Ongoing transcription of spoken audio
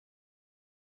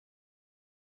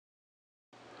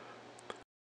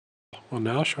will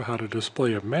now show how to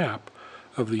display a map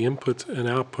of the inputs and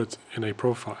outputs in a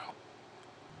profile.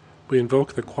 We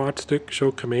invoke the QuadStick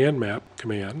Show Command Map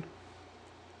command.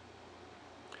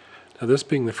 Now, this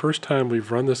being the first time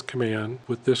we've run this command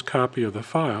with this copy of the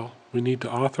file, we need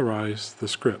to authorize the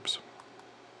scripts.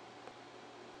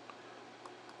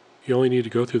 You only need to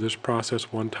go through this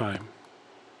process one time,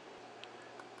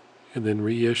 and then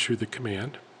reissue the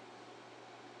command.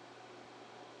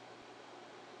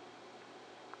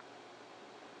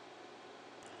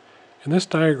 In this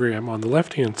diagram on the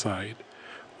left-hand side,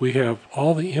 we have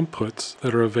all the inputs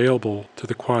that are available to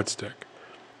the QuadStick.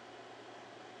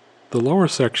 The lower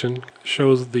section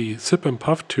shows the sip and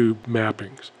puff tube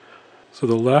mappings. So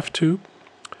the left tube,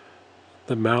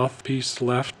 the mouthpiece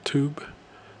left tube,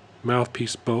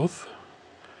 mouthpiece both,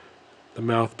 the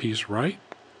mouthpiece right,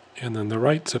 and then the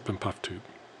right sip and puff tube.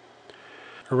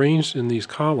 Arranged in these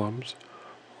columns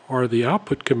are the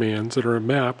output commands that are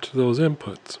mapped to those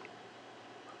inputs.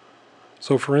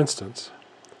 So for instance,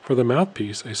 for the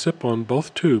mouthpiece, a sip on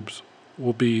both tubes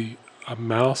will be a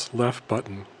mouse left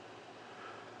button.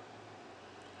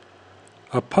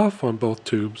 A puff on both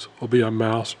tubes will be a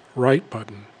mouse right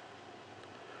button.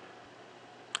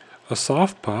 A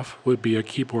soft puff would be a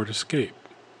keyboard escape.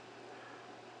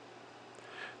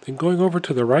 Then going over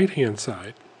to the right-hand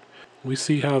side, we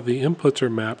see how the inputs are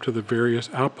mapped to the various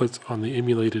outputs on the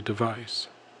emulated device.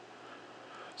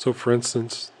 So for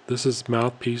instance, this is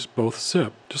mouthpiece both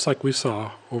sip, just like we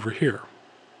saw over here.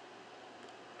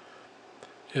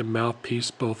 And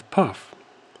mouthpiece both puff.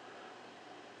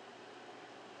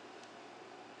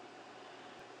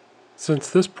 Since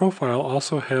this profile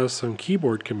also has some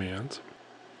keyboard commands,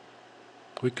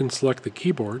 we can select the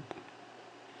keyboard.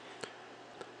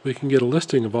 We can get a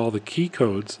listing of all the key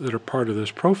codes that are part of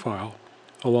this profile,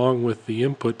 along with the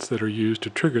inputs that are used to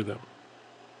trigger them.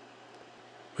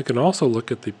 We can also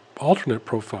look at the alternate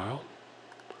profile.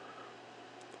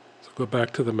 So go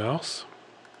back to the mouse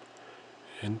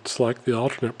and select the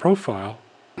alternate profile.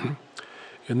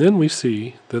 And then we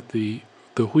see that the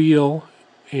wheel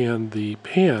and the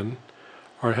pan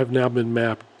have now been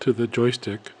mapped to the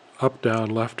joystick up, down,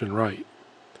 left, and right.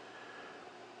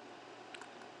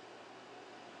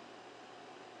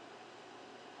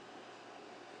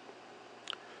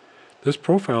 This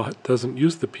profile doesn't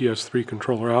use the PS3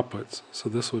 controller outputs, so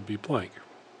this would be blank.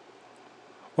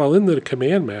 While in the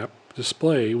command map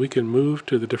display, we can move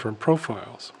to the different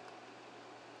profiles.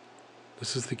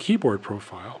 This is the keyboard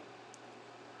profile.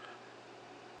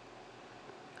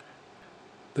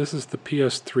 This is the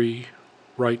PS3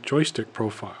 right joystick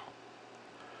profile.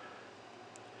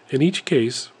 In each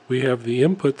case, we have the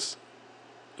inputs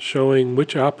showing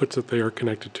which outputs that they are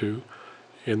connected to,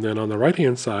 and then on the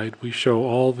right-hand side, we show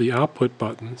all the output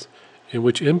buttons and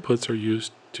which inputs are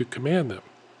used to command them.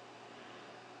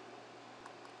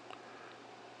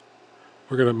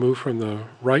 We're going to move from the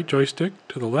right joystick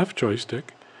to the left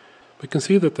joystick. We can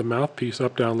see that the mouthpiece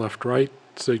up, down, left, right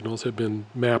signals have been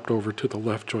mapped over to the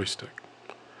left joystick.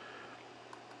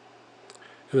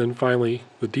 And then finally,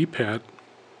 the D-pad.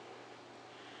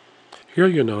 Here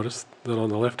you'll notice that on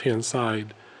the left-hand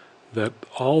side that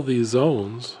all these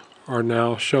zones are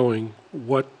now showing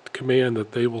what command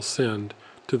that they will send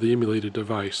to the emulated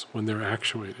device when they're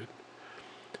actuated.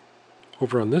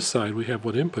 Over on this side, we have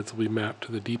what inputs will be mapped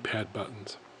to the D-pad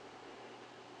buttons.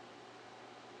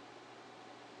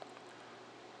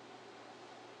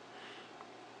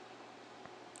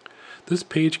 This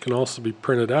page can also be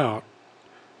printed out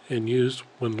and used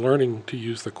when learning to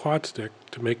use the QuadStick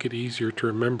to make it easier to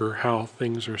remember how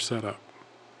things are set up.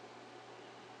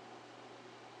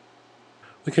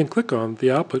 We can click on the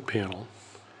output panel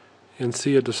and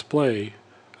see a display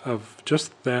of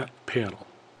just that panel.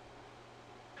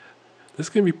 This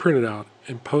can be printed out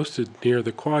and posted near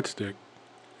the QuadStick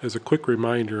as a quick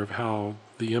reminder of how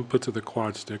the inputs of the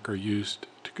QuadStick are used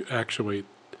to actuate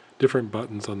different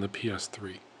buttons on the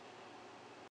PS3.